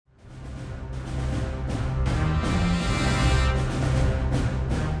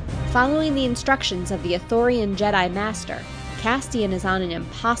Following the instructions of the Ithorian Jedi Master, Castian is on an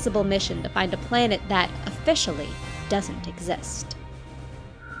impossible mission to find a planet that, officially, doesn't exist.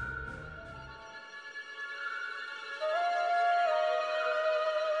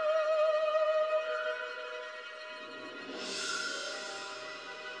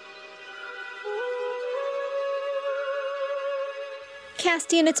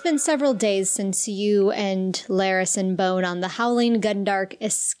 Castian, it's been several days since you and Laris and Bone on the Howling Gundark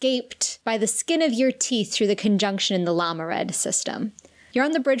escaped by the skin of your teeth through the conjunction in the Lamared system. You're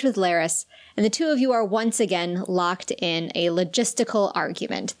on the bridge with Laris, and the two of you are once again locked in a logistical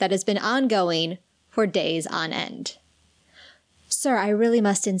argument that has been ongoing for days on end. Sir, I really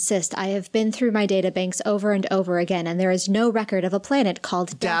must insist. I have been through my databanks over and over again, and there is no record of a planet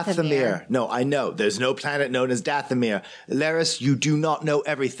called Dathomir. No, I know. There's no planet known as Dathomir. Laris, you do not know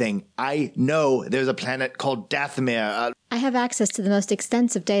everything. I know there's a planet called Dathomir. I have access to the most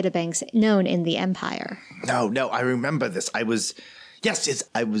extensive databanks known in the Empire. No, I remember this. It was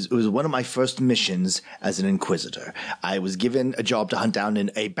one of my first missions as an Inquisitor. I was given a job to hunt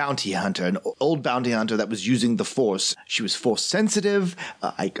down a bounty hunter, an old bounty hunter that was using the Force. She was Force sensitive.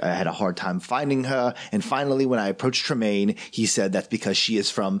 I had a hard time finding her. And finally, when I approached Tremaine, he said that's because she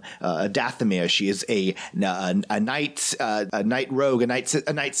is from Dathomir. She is a night rogue, a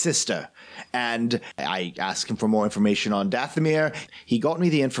night sister. And I asked him for more information on Dathomir. He got me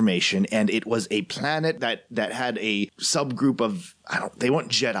the information, and it was a planet that had a subgroup of, they weren't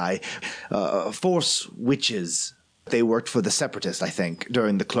Jedi, Force witches. They worked for the Separatists, I think,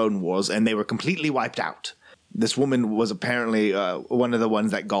 during the Clone Wars, and they were completely wiped out. This woman was apparently one of the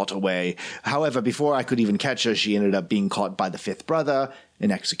ones that got away. However, before I could even catch her, she ended up being caught by the Fifth Brother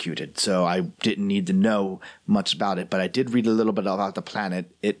and executed. So I didn't need to know much about it, but I did read a little bit about the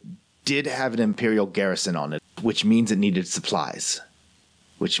planet. It did have an Imperial garrison on it, which means it needed supplies.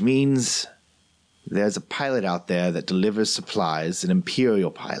 Which means there's a pilot out there that delivers supplies, an Imperial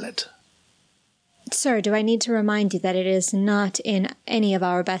pilot. Sir, do I need to remind you that it is not in any of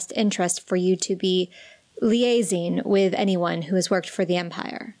our best interest for you to be liaising with anyone who has worked for the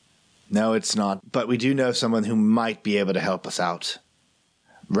Empire? No, it's not. But we do know someone who might be able to help us out.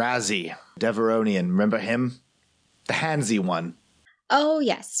 Razi, Deveronian, remember him? The handsy one. Oh,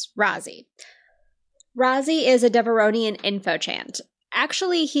 yes, Razi. Razi is a Deveronian infochant.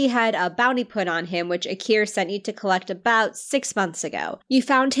 Actually, he had a bounty put on him, which Akir sent you to collect about 6 months ago. You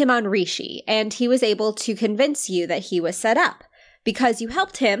found him on Rishi, and he was able to convince you that he was set up. Because you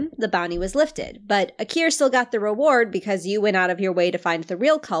helped him, the bounty was lifted. But Akir still got the reward because you went out of your way to find the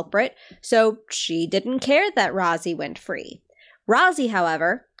real culprit, so she didn't care that Razi went free. Razi,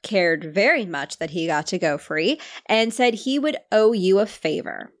 however, cared very much that he got to go free, and said he would owe you a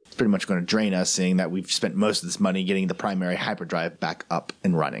favor. It's pretty much going to drain us, seeing that we've spent most of this money getting the primary hyperdrive back up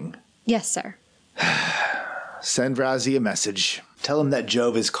and running. Yes, sir. Send Razi a message. Tell him that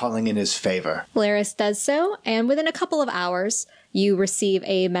Jove is calling in his favor. Laris does so, and within a couple of hours, you receive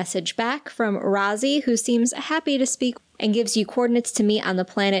a message back from Razi, who seems happy to speak and gives you coordinates to meet on the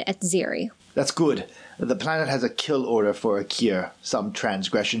planet at Ziri. That's good. The planet has a kill order for Akir, some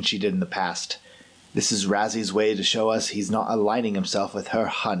transgression she did in the past. This is Razi's way to show us he's not aligning himself with her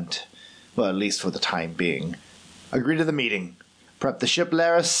hunt. Well, at least for the time being. Agree to the meeting. Prep the ship,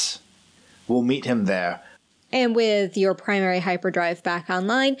 Laris. We'll meet him there. And with your primary hyperdrive back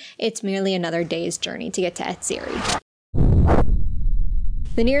online, it's merely another day's journey to get to Etziri.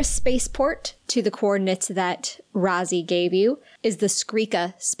 The nearest spaceport to the coordinates that Razi gave you is the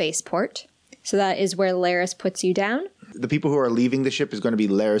Skrika spaceport. So that is where Laris puts you down. The people who are leaving the ship is going to be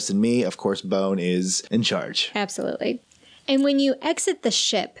Laris and me. Of course, Bone is in charge. Absolutely. And when you exit the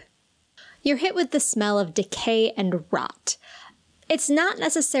ship, you're hit with the smell of decay and rot. It's not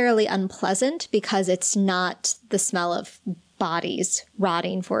necessarily unpleasant because it's not the smell of bodies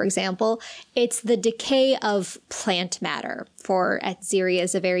rotting, for example. It's the decay of plant matter, for Etziri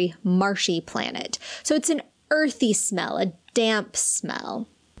is a very marshy planet. So it's an earthy smell, a damp smell.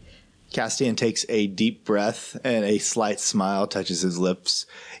 Castian takes a deep breath and a slight smile touches his lips.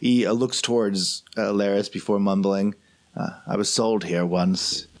 He looks towards Laris before mumbling, I was sold here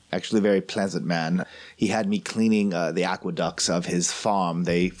once. Actually a very pleasant man. He had me cleaning the aqueducts of his farm.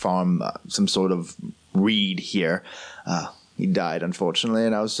 They farm some sort of reed here. He died, unfortunately,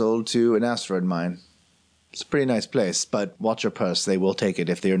 and I was sold to an asteroid mine. It's a pretty nice place, but watch your purse. They will take it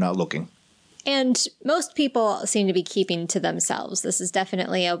if they're not looking. And most people seem to be keeping to themselves. This is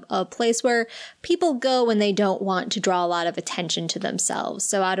definitely a place where people go when they don't want to draw a lot of attention to themselves.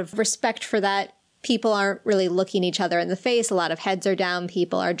 So out of respect for that, people aren't really looking each other in the face. A lot of heads are down.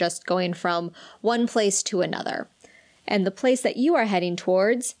 People are just going from one place to another. And the place that you are heading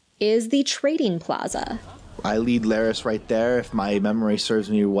towards is the Trading Plaza. I lead Laris right there, if my memory serves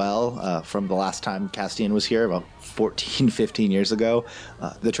me well, from the last time Castian was here, about 14, 15 years ago.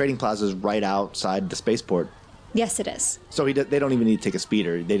 The Trading Plaza is right outside the spaceport. Yes, it is. So they don't even need to take a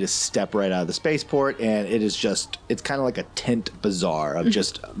speeder. They just step right out of the spaceport, and it's kind of like a tent bazaar of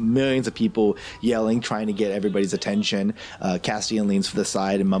just millions of people yelling, trying to get everybody's attention. Castian leans to the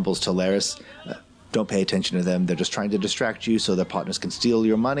side and mumbles to Laris, don't pay attention to them. They're just trying to distract you so their partners can steal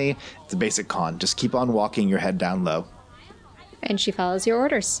your money. It's a basic con. Just keep on walking, your head down low. And she follows your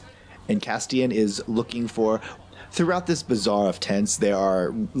orders. And Castian is looking for... Throughout this bazaar of tents, there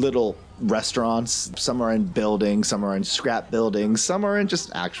are little restaurants. Some are in buildings, some are in scrap buildings, some are in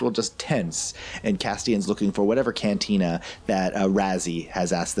just tents. And Castian's looking for whatever cantina that Razzie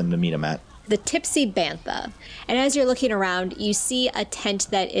has asked them to meet him at. The Tipsy Bantha. And as you're looking around, you see a tent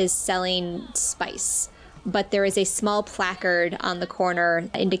that is selling spice. But there is a small placard on the corner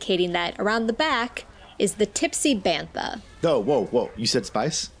indicating that around the back is the Tipsy Bantha. Oh, whoa. You said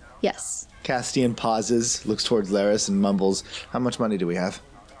spice? Yes. Castian pauses, looks towards Laris, and mumbles, how much money do we have?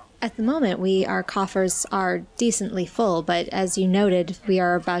 At the moment, our coffers are decently full, but as you noted, we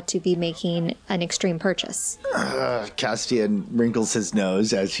are about to be making an extreme purchase. Castian wrinkles his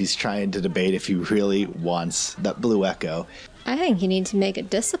nose as he's trying to debate if he really wants that blue echo. I think you need to make a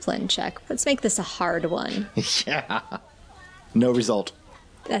discipline check. Let's make this a hard one. Yeah. No result.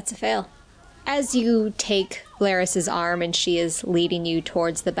 That's a fail. As you take Laris's arm and she is leading you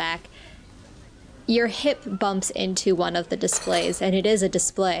towards the back, your hip bumps into one of the displays, and it is a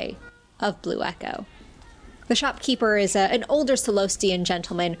display of Blue Echo. The shopkeeper is an older Solostian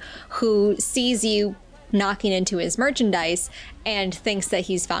gentleman who sees you knocking into his merchandise and thinks that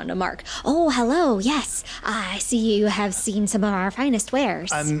he's found a mark. Oh, hello, yes. I see you have seen some of our finest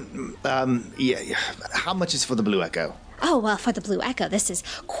wares. Yeah. How much is for the blue echo? Oh, well, for the Blue Echo, this is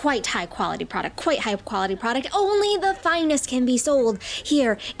quite high-quality product. Only the finest can be sold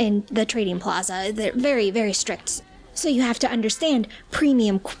here in the Trading Plaza. They're very, very strict. So you have to understand,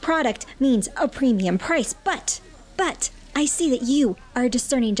 premium product means a premium price. But, I see that you are a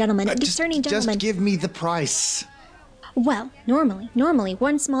discerning gentleman. Just give me the price. Well, normally,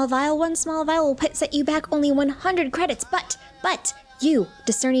 one small vial will set you back only 100 credits. But, you,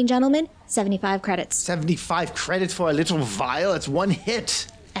 discerning gentleman, 75 credits. 75 credits for a little vial? It's one hit.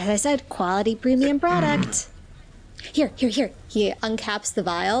 As I said, quality premium product. Here. He uncaps the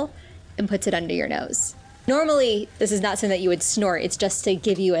vial and puts it under your nose. Normally, this is not something that you would snort. It's just to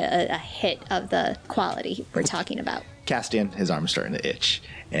give you a hit of the quality we're talking about. Castian, his arm's starting to itch,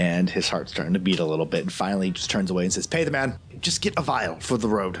 and his heart's starting to beat a little bit, and finally just turns away and says, pay the man. Just get a vial for the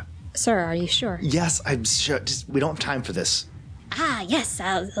road. Sir, are you sure? Yes, I'm sure. We don't have time for this. Ah, yes,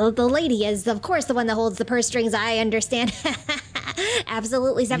 the lady is, of course, the one that holds the purse strings, I understand.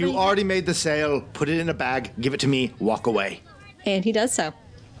 Absolutely. You already made the sale. Put it in a bag, give it to me, walk away. And he does so.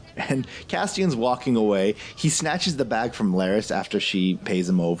 And Castian's walking away. He snatches the bag from Laris after she pays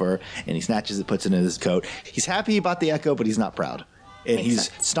him over, and he snatches it, puts it in his coat. He's happy about the echo, but he's not proud. And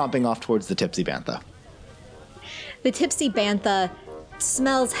he's stomping off towards the Tipsy Bantha. The Tipsy Bantha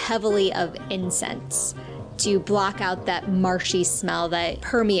smells heavily of incense to block out that marshy smell that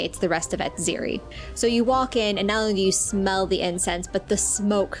permeates the rest of Etziri. So you walk in, and not only do you smell the incense, but the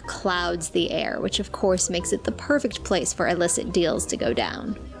smoke clouds the air, which of course makes it the perfect place for illicit deals to go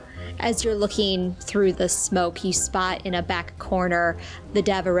down. As you're looking through the smoke, you spot in a back corner the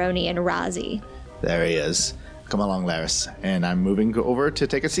Davaronian Razzie. There he is. Come along, Laris. And I'm moving over to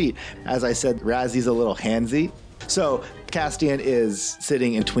take a seat. As I said, Razzie's a little handsy. So Castian is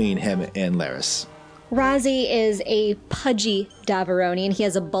sitting in between him and Laris. Razzie is a pudgy Davaronian. He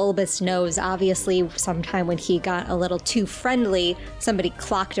has a bulbous nose. Obviously, sometime when he got a little too friendly, somebody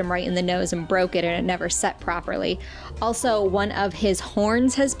clocked him right in the nose and broke it, and it never set properly. Also, one of his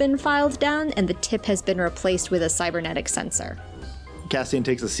horns has been filed down, and the tip has been replaced with a cybernetic sensor. Castian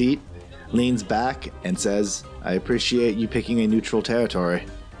takes a seat, leans back, and says, I appreciate you picking a neutral territory.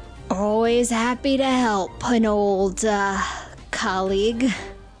 Always happy to help an old, colleague.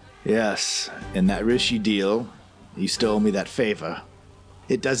 Yes, in that Rishi deal, you still owe me that favor.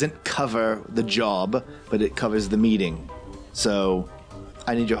 It doesn't cover the job, but it covers the meeting. So,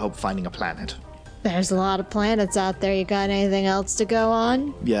 I need your help finding a planet. There's a lot of planets out there. You got anything else to go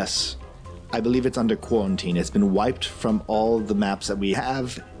on? Yes. I believe it's under quarantine. It's been wiped from all the maps that we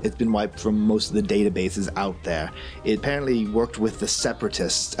have. It's been wiped from most of the databases out there. It apparently worked with the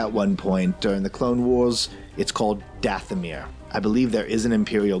Separatists at one point during the Clone Wars. It's called Dathomir. I believe there is an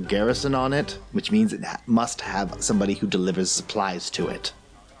Imperial garrison on it, which means it must have somebody who delivers supplies to it.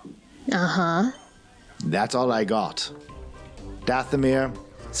 Uh-huh. That's all I got. Dathomir,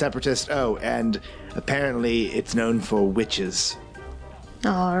 Separatist. Oh, and apparently it's known for witches.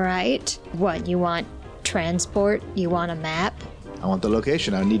 All right. What, you want transport? You want a map? I want the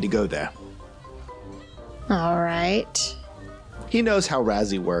location. I need to go there. All right. He knows how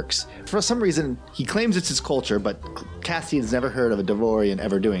Razzie works. For some reason, he claims it's his culture, but Castian's never heard of a Devorian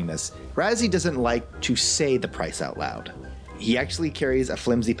ever doing this. Razzie doesn't like to say the price out loud. He actually carries a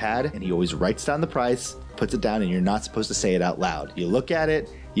flimsy pad, and he always writes down the price, puts it down, and you're not supposed to say it out loud. You look at it,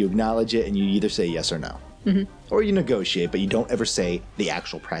 you acknowledge it, and you either say yes or no. Mm-hmm. Or you negotiate, but you don't ever say the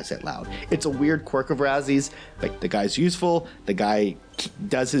actual price out loud. It's a weird quirk of Razzie's. Like, the guy's useful, the guy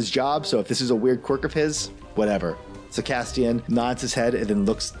does his job, so if this is a weird quirk of his, whatever. So Castian nods his head and then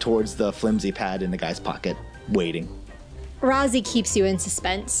looks towards the flimsy pad in the guy's pocket, waiting. Razzie keeps you in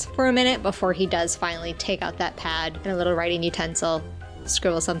suspense for a minute before he does finally take out that pad and a little writing utensil,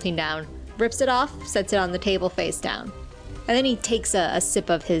 scribble something down, rips it off, sets it on the table face down. And then he takes a sip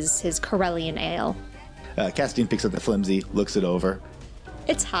of his Corellian ale. Castian picks up the flimsy, looks it over.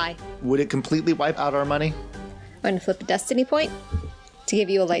 It's high. Would it completely wipe out our money? I'm going to flip a destiny point to give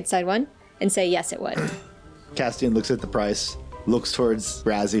you a light side one and say yes, it would. Castian looks at the price, looks towards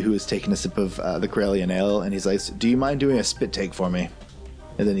Razzie, who is taking a sip of the Corellian ale, and he's like, do you mind doing a spit take for me?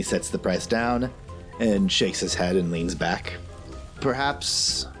 And then he sets the price down and shakes his head and leans back.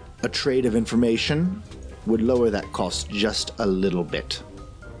 Perhaps a trade of information would lower that cost just a little bit.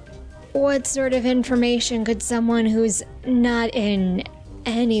 What sort of information could someone who's not in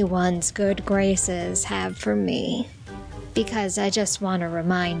anyone's good graces have for me? Because I just want to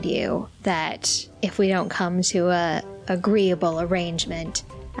remind you that if we don't come to a agreeable arrangement,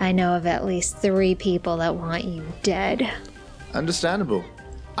 I know of at least 3 people that want you dead. Understandable.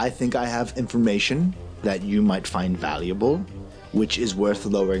 I think I have information that you might find valuable, which is worth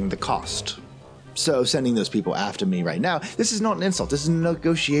lowering the cost. So sending those people after me right now, this is not an insult. This is a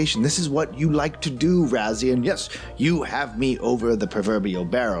negotiation. This is what you like to do, Razzie. And yes, you have me over the proverbial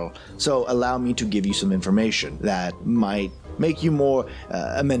barrel. So allow me to give you some information that might make you more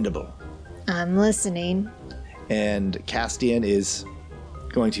amendable. I'm listening. And Castian is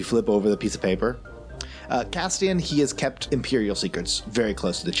going to flip over the piece of paper. Castian, he has kept Imperial secrets very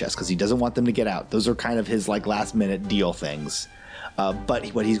close to the chest because he doesn't want them to get out. Those are kind of his last minute deal things. But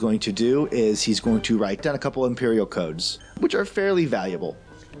what he's going to do is he's going to write down a couple Imperial codes, which are fairly valuable.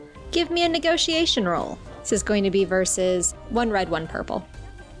 Give me a negotiation roll. This is going to be versus 1 red, 1 purple.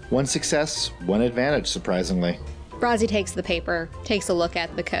 1 success, 1 advantage, surprisingly. Razzie takes the paper, takes a look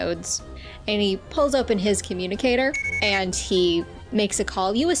at the codes, and he pulls open his communicator, and he makes a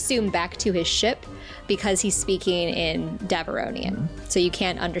call. You assume back to his ship because he's speaking in Deveronian, so you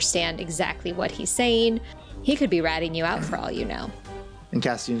can't understand exactly what he's saying. He could be ratting you out for all you know. And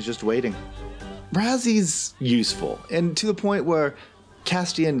Castian's just waiting. Razzie's useful, and to the point where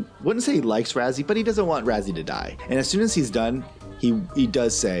Castian wouldn't say he likes Razzie, but he doesn't want Razzie to die. And as soon as he's done, he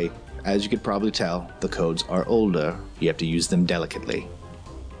does say, as you could probably tell, the codes are older. You have to use them delicately.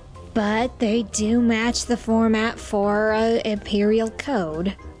 But they do match the format for an Imperial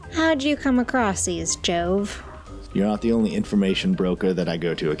code. How'd you come across these, Jove? You're not the only information broker that I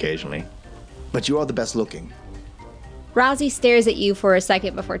go to occasionally. But you are the best looking. Razzie stares at you for a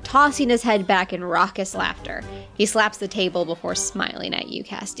second before tossing his head back in raucous laughter. He slaps the table before smiling at you,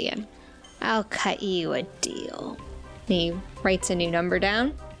 Castian. I'll cut you a deal. He writes a new number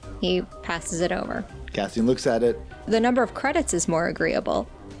down. He passes it over. Castian looks at it. The number of credits is more agreeable,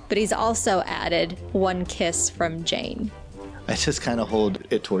 but he's also added 1 kiss from Jane. I just kind of hold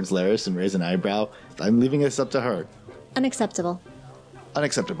it towards Laris and raise an eyebrow. I'm leaving this up to her. Unacceptable.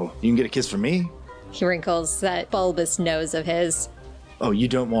 Unacceptable. You can get a kiss from me? He wrinkles that bulbous nose of his. Oh, you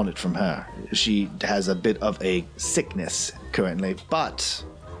don't want it from her. She has a bit of a sickness currently. But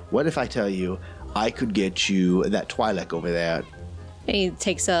what if I tell you I could get you that Twi'lek over there? And he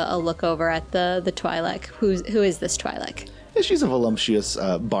takes a look over at the Twi'lek. Who is this Twi'lek? She's a voluptuous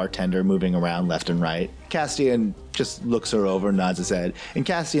bartender moving around left and right. Castian just looks her over, nods his head. In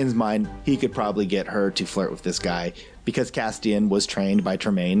Castian's mind, he could probably get her to flirt with this guy because Castian was trained by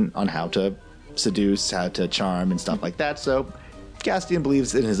Tremaine on how to seduce, how to charm, and stuff like that. So Castian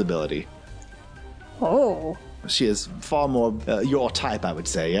believes in his ability. Oh. She is far more your type, I would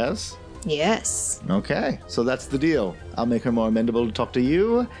say, yes? Yes. Okay, so that's the deal. I'll make her more amendable to talk to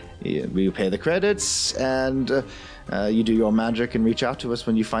you. We pay the credits, and you do your magic and reach out to us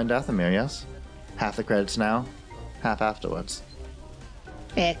when you find Dathomir, yes? Half the credits now, half afterwards.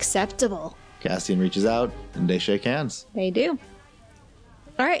 Acceptable. Castian reaches out, and they shake hands. They do.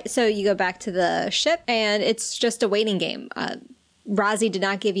 All right, so you go back to the ship, and it's just a waiting game. Razi did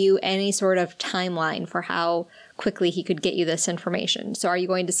not give you any sort of timeline for how quickly he could get you this information. So are you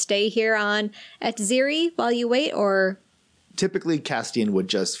going to stay here on Etziri while you wait, or... Typically, Castian would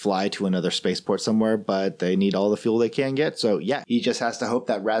just fly to another spaceport somewhere, but they need all the fuel they can get. So yeah, he just has to hope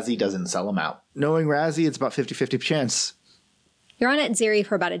that Razi doesn't sell him out. Knowing Razi, it's about 50-50 chance. You're on Etziri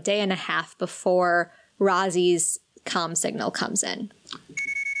for about a day and a half before Razi's comm signal comes in.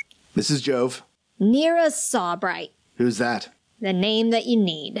 This is Jove. Nira Sawbright. Who's that? The name that you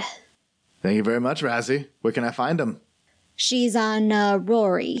need. Thank you very much, Razi. Where can I find him? She's on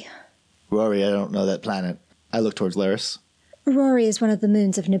Rory. Rory, I don't know that planet. I look towards Laris. Rory is one of the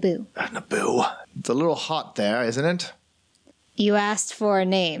moons of Naboo. Naboo. It's a little hot there, isn't it? You asked for a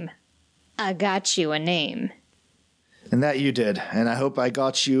name. I got you a name. And that you did. And I hope I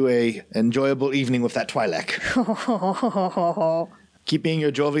got you a enjoyable evening with that Twi'lek. Keep being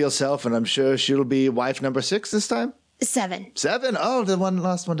your jovial self, and I'm sure she'll be wife number 6 this time? 7. 7? Oh, the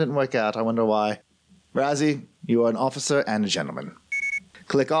last one didn't work out. I wonder why. Razi, you are an officer and a gentleman.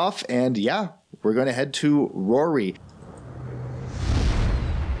 Click off, and yeah, we're going to head to Rory.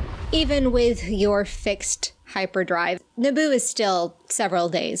 Even with your fixed hyperdrive, Naboo is still several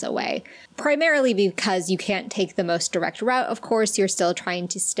days away. Primarily because you can't take the most direct route, of course, you're still trying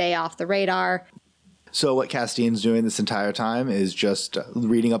to stay off the radar. So what Castian's doing this entire time is just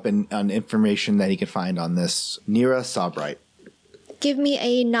reading up on information that he can find on this Nira Sawbright. Give me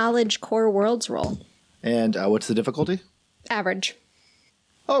a knowledge core worlds roll. And what's the difficulty? Average.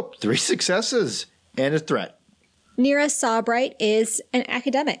 Oh, 3 successes and a threat. Nira Sawbright is an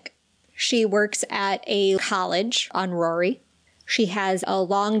academic. She works at a college on Rory. She has a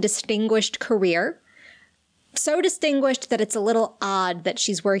long, distinguished career. So distinguished that it's a little odd that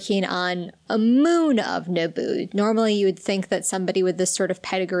she's working on a moon of Naboo. Normally you would think that somebody with this sort of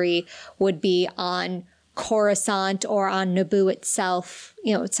pedigree would be on Coruscant or on Naboo itself,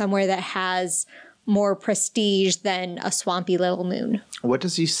 somewhere that has more prestige than a swampy little moon. What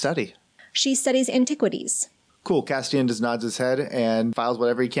does he study? She studies antiquities. Cool. Castian just nods his head and files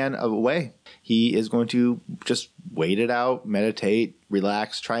whatever he can away. He is going to just wait it out, meditate,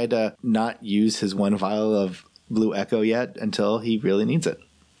 relax, try to not use his 1 vial of Blue Echo yet until he really needs it.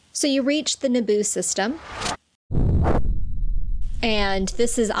 So you reach the Naboo system. And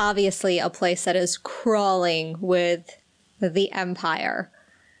this is obviously a place that is crawling with the Empire.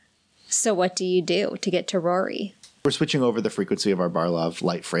 So what do you do to get to Rory? We're switching over the frequency of our Barlov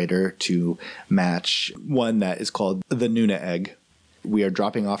light freighter to match one that is called the Nuna Egg. We are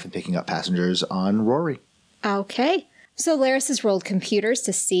dropping off and picking up passengers on Rory. Okay. So Laris has rolled computers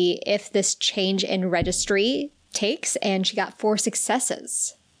to see if this change in registry takes, and she got 4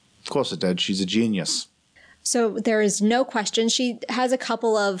 successes. Of course it did. She's a genius. So there is no question. She has a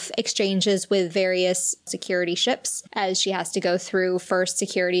couple of exchanges with various security ships as she has to go through first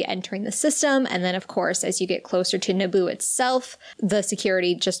security entering the system. And then, of course, as you get closer to Naboo itself, the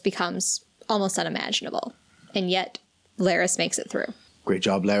security just becomes almost unimaginable. And yet, Laris makes it through. Great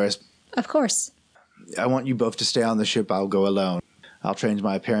job, Laris. Of course. I want you both to stay on the ship. I'll go alone. I'll change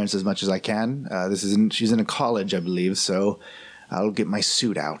my appearance as much as I can. She's in a college, I believe, so I'll get my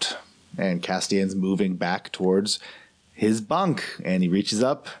suit out. And Castian's moving back towards his bunk. And he reaches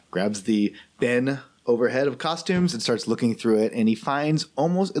up, grabs the bin overhead of costumes and starts looking through it. And he finds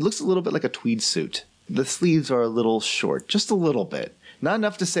it looks a little bit like a tweed suit. The sleeves are a little short, just a little bit. Not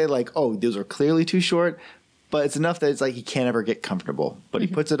enough to say like, oh, those are clearly too short. But it's enough that it's like he can't ever get comfortable. But he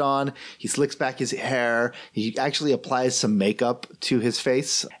puts it on, he slicks back his hair, he actually applies some makeup to his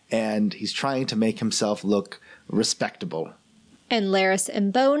face, and he's trying to make himself look respectable. And Laris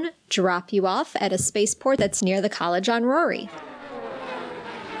and Bone drop you off at a spaceport that's near the college on Rory.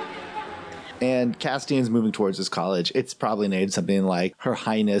 And Castian's moving towards his college. It's probably named something like Her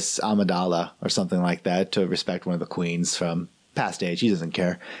Highness Amidala or something like that to respect one of the queens from past age. He doesn't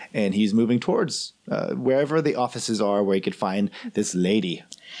care. And he's moving towards wherever the offices are where he could find this lady.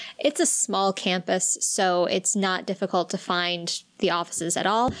 It's a small campus, so it's not difficult to find the offices at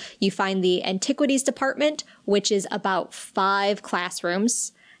all. You find the Antiquities Department, which is about 5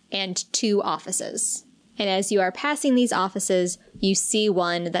 classrooms and 2 offices. And as you are passing these offices, you see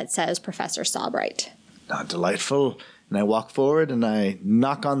one that says Professor Sawbright. Not delightful. And I walk forward and I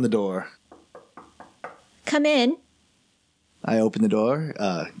knock on the door. Come in. I open the door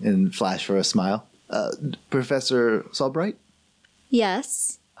and flash for a smile. Professor Sawbright?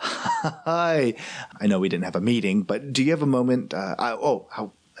 Yes. Hi. I know we didn't have a meeting, but do you have a moment?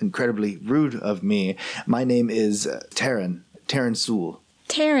 How incredibly rude of me. My name is Terran Sewell.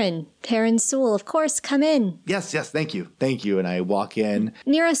 Terran Sewell, of course, come in. Yes, thank you. And I walk in.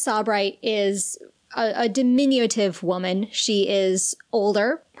 Nira Sawbright is a diminutive woman. She is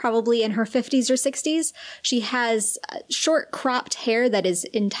older, probably in her 50s or 60s. She has short cropped hair that is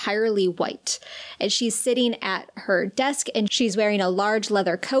entirely white. And she's sitting at her desk and she's wearing a large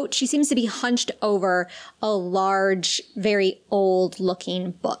leather coat. She seems to be hunched over a large, very old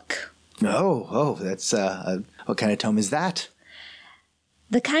looking book. Oh, that's, what kind of tome is that?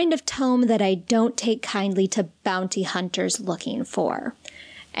 The kind of tome that I don't take kindly to bounty hunters looking for.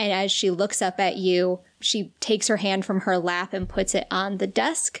 And as she looks up at you, she takes her hand from her lap and puts it on the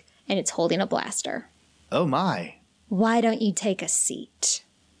desk, and it's holding a blaster. Oh my. Why don't you take a seat?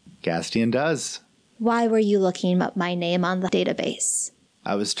 Castian does. Why were you looking up my name on the database?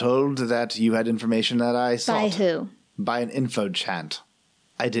 I was told that you had information that I sought. By who? By an infochant.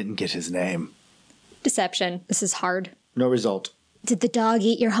 I didn't get his name. Deception. This is hard. No result. Did the dog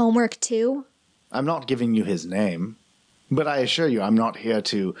eat your homework too? I'm not giving you his name. But I assure you, I'm not here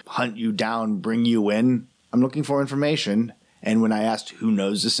to hunt you down, bring you in. I'm looking for information, and when I asked who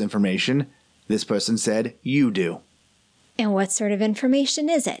knows this information, this person said, you do. And what sort of information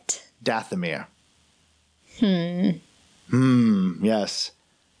is it? Dathomir. Yes.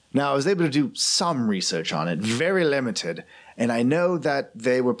 Now, I was able to do some research on it, very limited, and I know that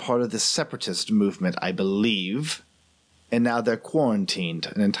they were part of the separatist movement, I believe, and now they're quarantined,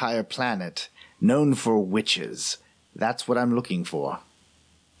 an entire planet, known for witches. That's what I'm looking for.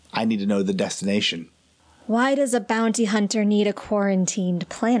 I need to know the destination. Why does a bounty hunter need a quarantined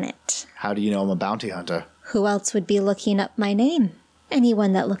planet? How do you know I'm a bounty hunter? Who else would be looking up my name?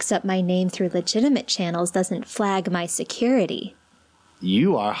 Anyone that looks up my name through legitimate channels doesn't flag my security.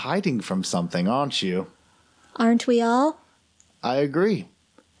 You are hiding from something, aren't you? Aren't we all? I agree.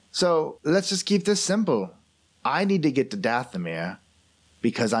 So, let's just keep this simple. I need to get to Dathomir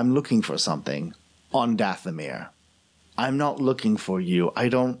because I'm looking for something on Dathomir. I'm not looking for you. I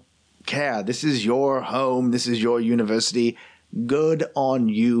don't care. This is your home. This is your university. Good on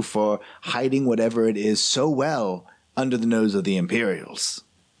you for hiding whatever it is so well under the nose of the Imperials.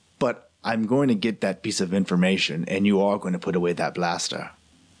 But I'm going to get that piece of information, and you are going to put away that blaster.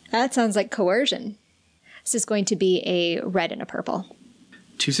 That sounds like coercion. This is going to be a red and a purple.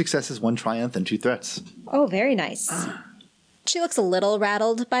 2 successes, 1 triumph, and 2 threats. Oh, very nice. She looks a little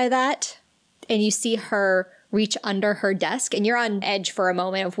rattled by that, and you see her reach under her desk, and you're on edge for a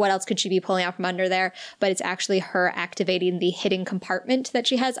moment of what else could she be pulling out from under there, but it's actually her activating the hidden compartment that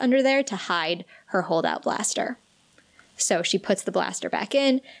she has under there to hide her holdout blaster. So she puts the blaster back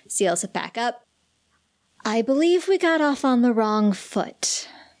in, seals it back up. I believe we got off on the wrong foot.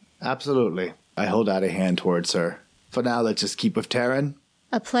 Absolutely. I hold out a hand towards her. For now, let's just keep with Terran.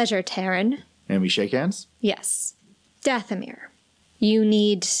 A pleasure, Terran. And we shake hands? Yes. Dathomir. You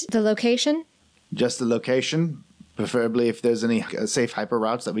need the location? Just the location. Preferably if there's any safe hyper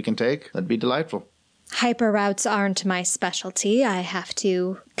routes that we can take. That'd be delightful. Hyper routes aren't my specialty, I have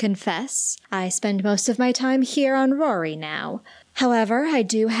to confess. I spend most of my time here on Rory now. However, I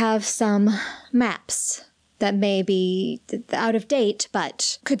do have some maps that may be out of date,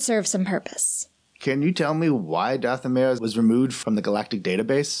 but could serve some purpose. Can you tell me why Dathomir was removed from the galactic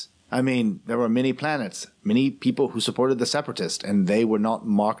database? I mean, there were many planets, many people who supported the Separatist, and they were not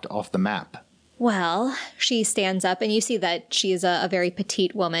marked off the map. Well, she stands up, and you see that she is a very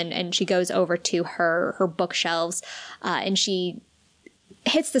petite woman, and she goes over to her bookshelves, and she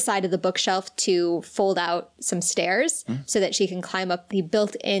hits the side of the bookshelf to fold out some stairs so that she can climb up the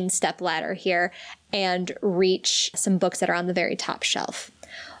built-in step ladder here and reach some books that are on the very top shelf.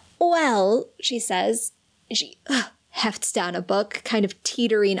 Well, she says, she hefts down a book, kind of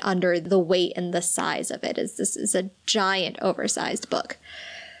teetering under the weight and the size of it, as this is a giant, oversized book.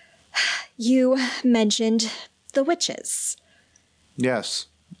 You mentioned the witches. Yes.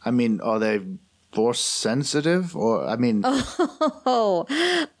 I mean, are they force sensitive? Or, I mean...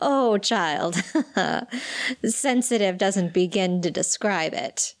 Oh, child. Sensitive doesn't begin to describe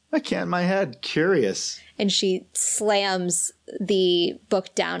it. I can't in my head. Curious. And she slams the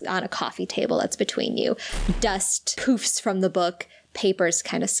book down on a coffee table that's between you. Dust poofs from the book. Papers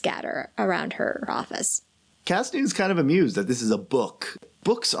kind of scatter around her office. Castian's kind of amused that this is a book.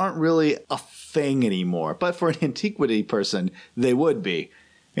 Books aren't really a thing anymore, but for an antiquity person, they would be.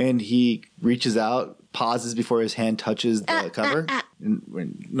 And he reaches out, pauses before his hand touches the cover,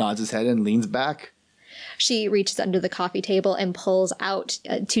 and nods his head and leans back. She reaches under the coffee table and pulls out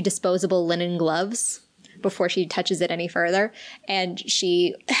 2 disposable linen gloves before she touches it any further. And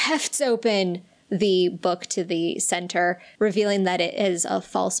she hefts open the book to the center, revealing that it is a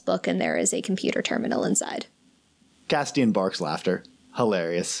false book and there is a computer terminal inside. Castian barks laughter.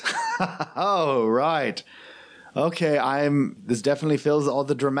 Hilarious. Oh, right. Okay, this definitely fills all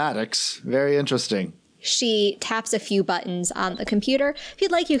the dramatics. Very interesting. She taps a few buttons on the computer. If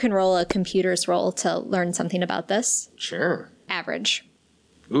you'd like, you can roll a computer's roll to learn something about this. Sure. Average.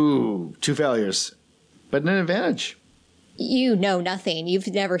 Ooh, 2 failures. But an advantage. You know nothing. You've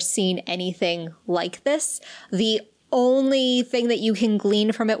never seen anything like this. The only thing that you can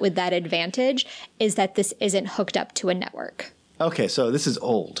glean from it with that advantage is that this isn't hooked up to a network. Okay, so this is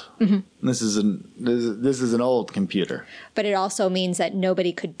old. Mm-hmm. This is an old computer. But it also means that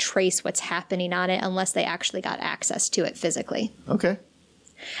nobody could trace what's happening on it unless they actually got access to it physically. Okay.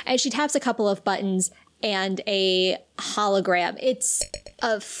 And she taps a couple of buttons and a hologram. It's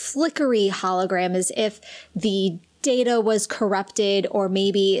a flickery hologram, as if the data was corrupted, or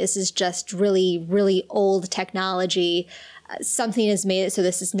maybe this is just really, really old technology. Something has made it so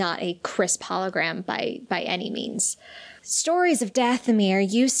this is not a crisp hologram by any means. Stories of Dathomir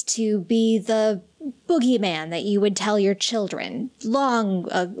used to be the boogeyman that you would tell your children a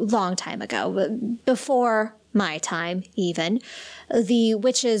long time ago, before my time even. The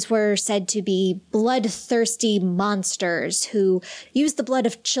witches were said to be bloodthirsty monsters who used the blood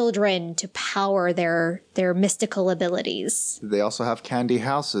of children to power their mystical abilities. They also have candy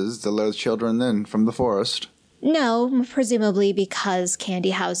houses to lure children in from the forest. No, presumably because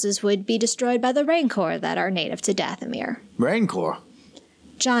candy houses would be destroyed by the rancor that are native to Dathomir. Rancor?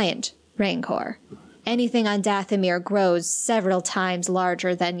 Giant rancor. Anything on Dathomir grows several times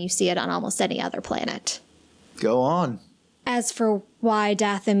larger than you see it on almost any other planet. Go on. As for why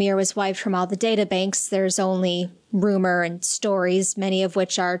Dathomir was wiped from all the databanks, there's only rumor and stories, many of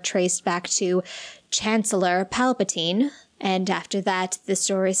which are traced back to Chancellor Palpatine, and after that, the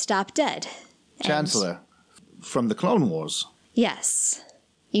stories stopped dead. Chancellor? From the Clone Wars? Yes.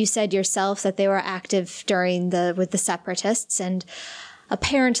 You said yourself that they were active with the Separatists, and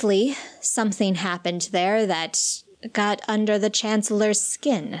apparently something happened there that got under the Chancellor's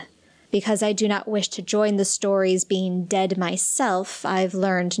skin. Because I do not wish to join the stories being dead myself, I've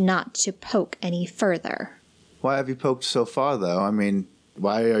learned not to poke any further. Why have you poked so far, though? I mean,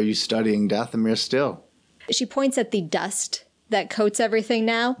 why are you studying Dathomir still? She points at the dust that coats everything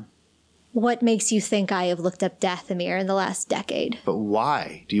now. What makes you think I have looked up Dathomir in the last decade? But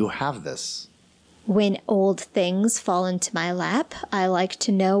why do you have this? When old things fall into my lap, I like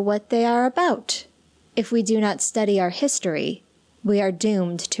to know what they are about. If we do not study our history, we are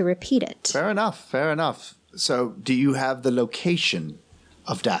doomed to repeat it. Fair enough. So, do you have the location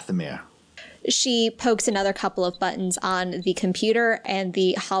of Dathomir? She pokes another couple of buttons on the computer, and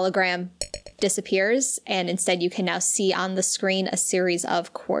the hologram disappears, and instead you can now see on the screen a series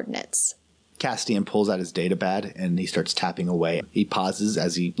of coordinates. Castian pulls out his datapad, and he starts tapping away. He pauses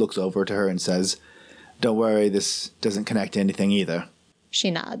as he looks over to her and says, "Don't worry, this doesn't connect to anything either."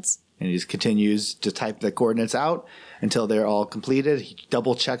 She nods. And he just continues to type the coordinates out until they're all completed. He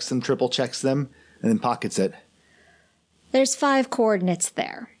double checks them, triple checks them, and then pockets it. There's 5 coordinates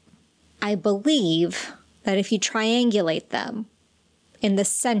there. I believe that if you triangulate them, in the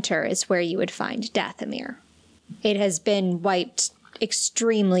center is where you would find Dathomir. It has been wiped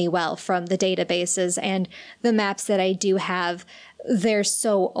extremely well from the databases, and the maps that I do have, they're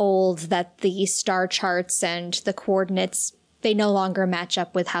so old that the star charts and the coordinates, they no longer match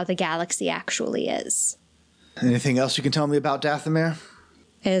up with how the galaxy actually is. Anything else you can tell me about Dathomir?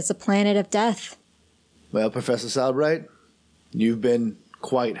 It is a planet of death. Well, Professor Salbright, you've been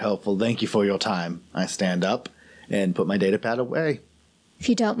quite helpful. Thank you for your time. I stand up and put my datapad away. If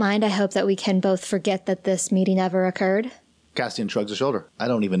you don't mind, I hope that we can both forget that this meeting ever occurred. Castian shrugs a shoulder. I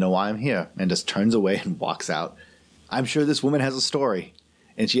don't even know why I'm here, and just turns away and walks out. I'm sure this woman has a story,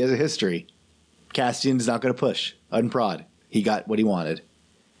 and she has a history. Castian's not going to push. Unprod. He got what he wanted.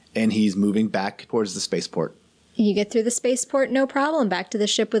 And he's moving back towards the spaceport. You get through the spaceport, no problem. Back to the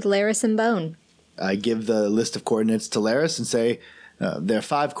ship with Laris and Bone. I give the list of coordinates to Laris and say, there are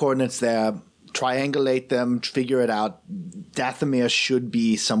 5 coordinates there. Triangulate them, figure it out. Dathomir should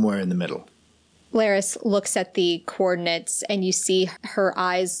be somewhere in the middle. Laris looks at the coordinates, and you see her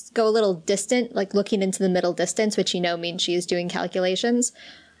eyes go a little distant, like looking into the middle distance, which you know means she is doing calculations.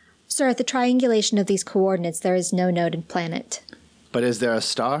 Sir, at the triangulation of these coordinates, there is no noted planet. But is there a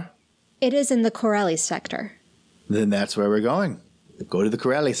star? It is in the Corelli sector. Then that's where we're going. Go to the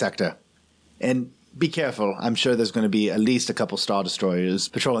Corelli sector. And be careful. I'm sure there's going to be at least a couple Star Destroyers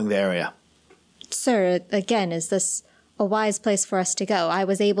patrolling the area. Sir, again, is this a wise place for us to go? I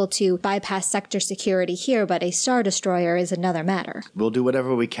was able to bypass sector security here, but a Star Destroyer is another matter. We'll do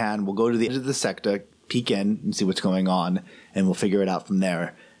whatever we can. We'll go to the edge of the sector, peek in and see what's going on, and we'll figure it out from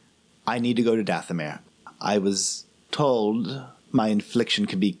there. I need to go to Dathomir. I was told my infliction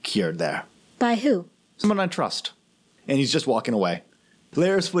can be cured there. By who? Someone I trust. And he's just walking away.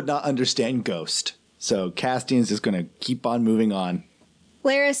 Laris would not understand ghost. So Castian's just going to keep on moving on.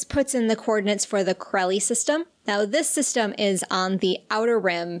 Laris puts in the coordinates for the Corelli system. Now, this system is on the outer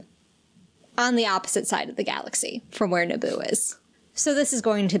rim, on the opposite side of the galaxy from where Naboo is. So this is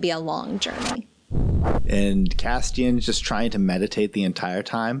going to be a long journey. And Castian's just trying to meditate the entire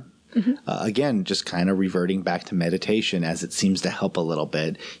time. Again, just kind of reverting back to meditation as it seems to help a little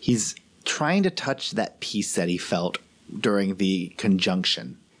bit. He's trying to touch that peace that he felt during the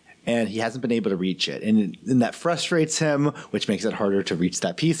conjunction. And he hasn't been able to reach it. And that frustrates him, which makes it harder to reach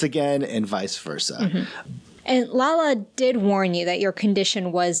that peace again, and vice versa. And Lala did warn you that your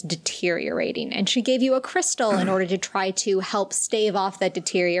condition was deteriorating, and she gave you a crystal in order to try to help stave off that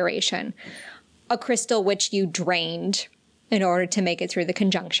deterioration. A crystal which you drained in order to make it through the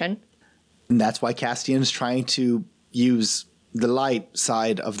conjunction. And that's why Castian's trying to use the light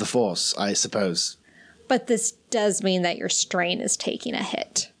side of the Force, I suppose. But this does mean that your strain is taking a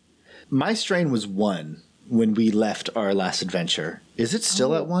hit. My strain was 1 when we left our last adventure. Is it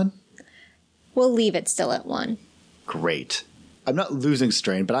still at 1? We'll leave it still at 1. Great. I'm not losing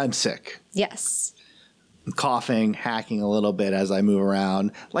strain, but I'm sick. Yes. I'm coughing, hacking a little bit as I move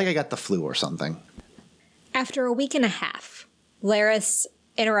around, like I got the flu or something. After a week and a half, Laris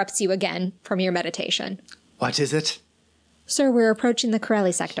interrupts you again from your meditation. What is it? Sir, we're approaching the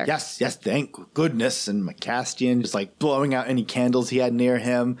Corelli sector. Yes, thank goodness. And Castian just like blowing out any candles he had near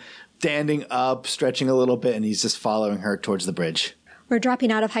him, standing up, stretching a little bit, and he's just following her towards the bridge. We're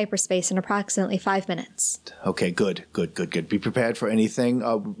dropping out of hyperspace in approximately 5 minutes. Okay, good. Be prepared for anything.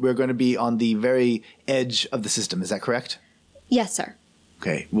 We're going to be on the very edge of the system. Is that correct? Yes, sir.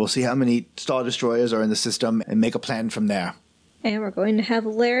 Okay, we'll see how many Star Destroyers are in the system and make a plan from there. And we're going to have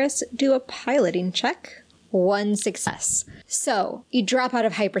Laris do a piloting check. 1 success. So, you drop out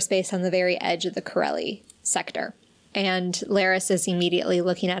of hyperspace on the very edge of the Corelli sector. And Laris is immediately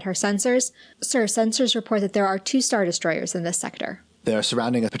looking at her sensors. Sir, sensors report that there are 2 Star Destroyers in this sector. They're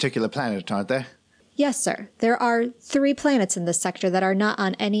surrounding a particular planet, aren't they? Yes, sir. There are 3 planets in this sector that are not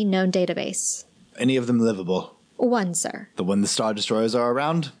on any known database. Any of them livable? 1, sir. The one the Star Destroyers are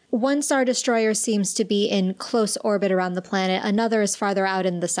around? 1 Star Destroyer seems to be in close orbit around the planet. Another is farther out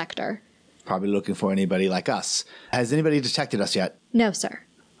in the sector. Probably looking for anybody like us. Has anybody detected us yet? No, sir.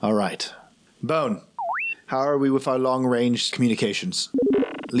 All right. Bone, how are we with our long-range communications?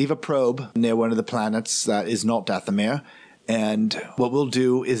 Leave a probe near one of the planets that is not Dathomir, and what we'll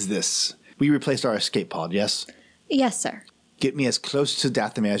do is this. We replaced our escape pod, yes? Yes, sir. Get me as close to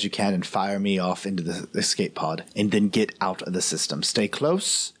Dathomir as you can and fire me off into the escape pod, and then get out of the system. Stay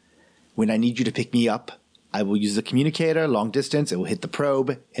close. When I need you to pick me up, I will use the communicator, long distance, it will hit the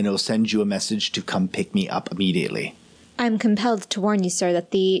probe, and it will send you a message to come pick me up immediately. I'm compelled to warn you, sir,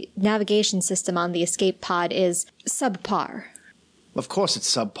 that the navigation system on the escape pod is subpar. Of course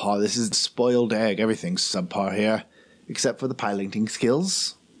it's subpar. This is spoiled egg. Everything's subpar here, except for the piloting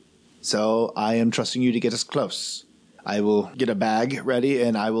skills. So I am trusting you to get us close. I will get a bag ready,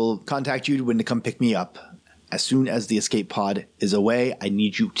 and I will contact you when to come pick me up. As soon as the escape pod is away, I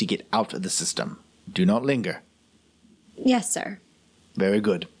need you to get out of the system. Do not linger. Yes, sir. Very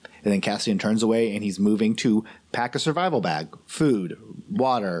good. And then Castian turns away and he's moving to pack a survival bag. Food,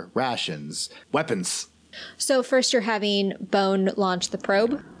 water, rations, weapons. So first you're having Bone launch the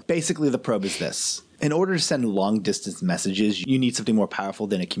probe? Basically, the probe is this. In order to send long-distance messages, you need something more powerful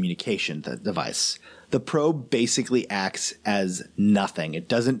than a communication device. The probe basically acts as nothing. It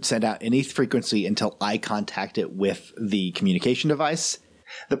doesn't send out any frequency until I contact it with the communication device.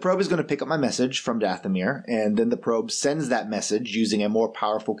 The probe is going to pick up my message from Dathomir, and then the probe sends that message using a more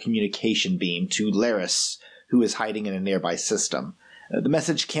powerful communication beam to Laris, who is hiding in a nearby system. The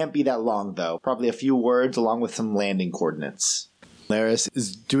message can't be that long, though. Probably a few words along with some landing coordinates. Laris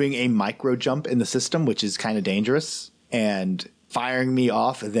is doing a micro jump in the system, which is kind of dangerous, and firing me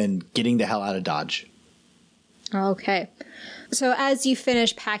off and then getting the hell out of Dodge. Okay. So as you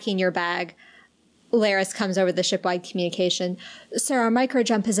finish packing your bag, Laris comes over the shipwide communication. Sir, our micro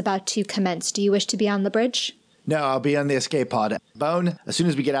jump is about to commence. Do you wish to be on the bridge? No, I'll be on the escape pod. Bone, as soon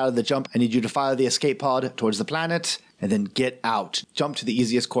as we get out of the jump, I need you to fire the escape pod towards the planet, and then get out. Jump to the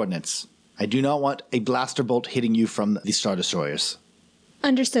easiest coordinates. I do not want a blaster bolt hitting you from the Star Destroyers.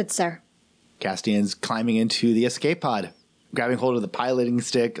 Understood, sir. Castian's climbing into the escape pod, grabbing hold of the piloting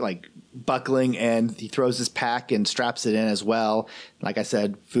stick, like buckling, and he throws his pack and straps it in as well. Like I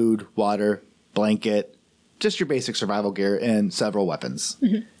said, food, water, blanket, just your basic survival gear, and several weapons.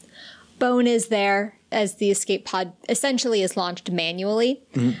 Mm-hmm. Bone is there as the escape pod essentially is launched manually.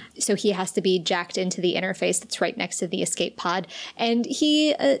 Mm-hmm. So he has to be jacked into the interface that's right next to the escape pod. And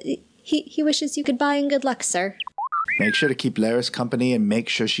he He wishes you goodbye and good luck, sir. Make sure to keep Laris company and make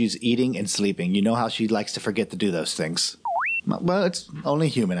sure she's eating and sleeping. You know how she likes to forget to do those things. Well, it's only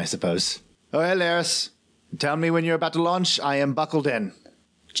human, I suppose. Oh, hey, Laris. Tell me when you're about to launch. I am buckled in.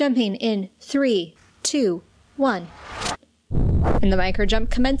 Jumping in 3, 2, 1. And the micro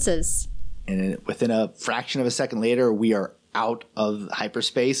jump commences. And within a fraction of a second later, we are out of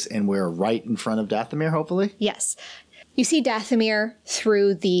hyperspace and we're right in front of Dathomir, hopefully. Yes. You see Dathomir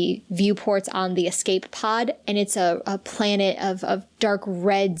through the viewports on the escape pod, and it's a planet of dark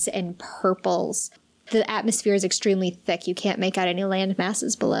reds and purples. The atmosphere is extremely thick. You can't make out any land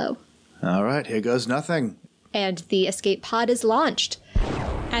masses below. All right, here goes nothing. And the escape pod is launched.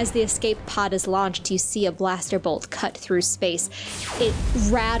 As the escape pod is launched, you see a blaster bolt cut through space. It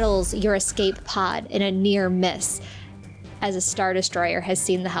rattles your escape pod in a near miss, as a Star Destroyer has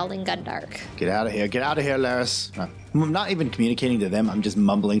seen the Howling Gundark. Get out of here, Laris. I'm not even communicating to them. I'm just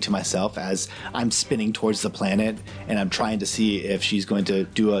mumbling to myself as I'm spinning towards the planet, and I'm trying to see if she's going to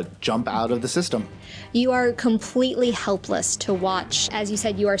do a jump out of the system. You are completely helpless to watch. As you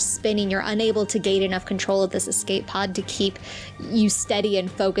said, you are spinning. You're unable to gain enough control of this escape pod to keep you steady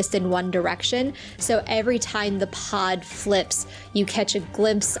and focused in one direction. So every time the pod flips, you catch a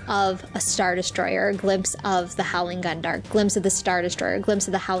glimpse of a Star Destroyer, a glimpse of the Howling Gundark, glimpse of the Star Destroyer, a glimpse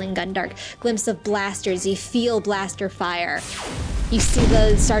of the Howling Gundark, glimpse of blasters. You feel blaster fire. You see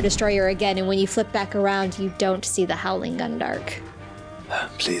the Star Destroyer again, and when you flip back around, you don't see the Howling Gundark.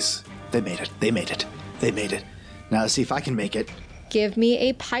 Please. They made it. Now let's see if I can make it. Give me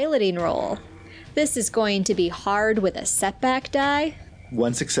a piloting roll. This is going to be hard with a setback die.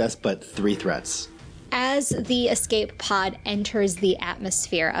 1 success, but 3 threats. As the escape pod enters the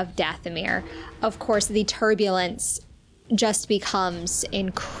atmosphere of Dathomir, of course, the turbulence just becomes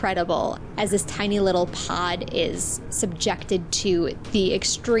incredible as this tiny little pod is subjected to the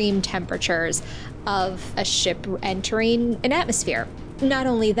extreme temperatures of a ship entering an atmosphere. Not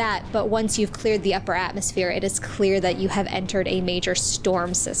only that, but once you've cleared the upper atmosphere, it is clear that you have entered a major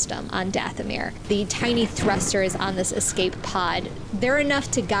storm system on Dathomir. The tiny thrusters on this escape pod, they're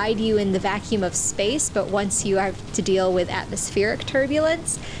enough to guide you in the vacuum of space, but once you have to deal with atmospheric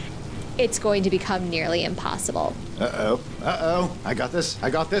turbulence, it's going to become nearly impossible. Uh-oh. I got this.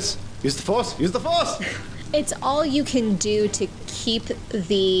 Use the force. It's all you can do to keep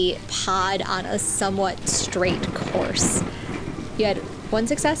the pod on a somewhat straight course. You had 1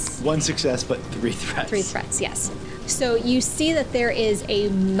 success? 1 success, but 3 threats. 3 threats, yes. So you see that there is a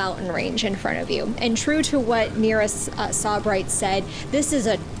mountain range in front of you. And true to what Nira Sawbright said, this is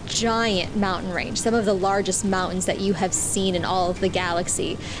a giant mountain range, some of the largest mountains that you have seen in all of the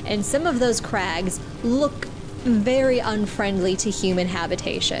galaxy. And some of those crags look very unfriendly to human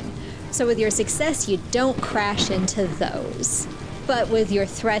habitation. So with your success, you don't crash into those. But with your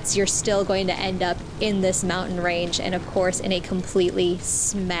threats, you're still going to end up in this mountain range and, of course, in a completely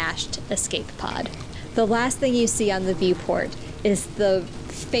smashed escape pod. The last thing you see on the viewport is the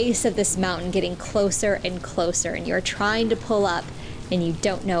face of this mountain getting closer and closer, and you're trying to pull up, and you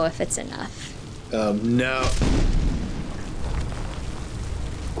don't know if it's enough. No.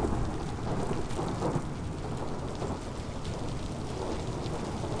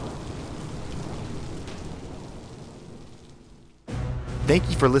 Thank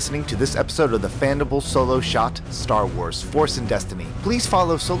you for listening to this episode of the Fandible Solo Shot Star Wars Force and Destiny. Please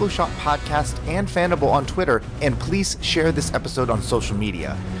follow Solo Shot Podcast and Fandible on Twitter, and please share this episode on social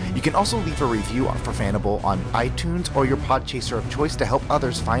media. You can also leave a review for Fandible on iTunes or your podchaser of choice to help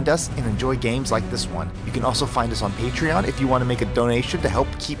others find us and enjoy games like this one. You can also find us on Patreon if you want to make a donation to help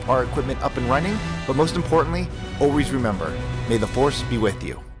keep our equipment up and running. But most importantly, always remember, may the Force be with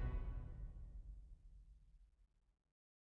you.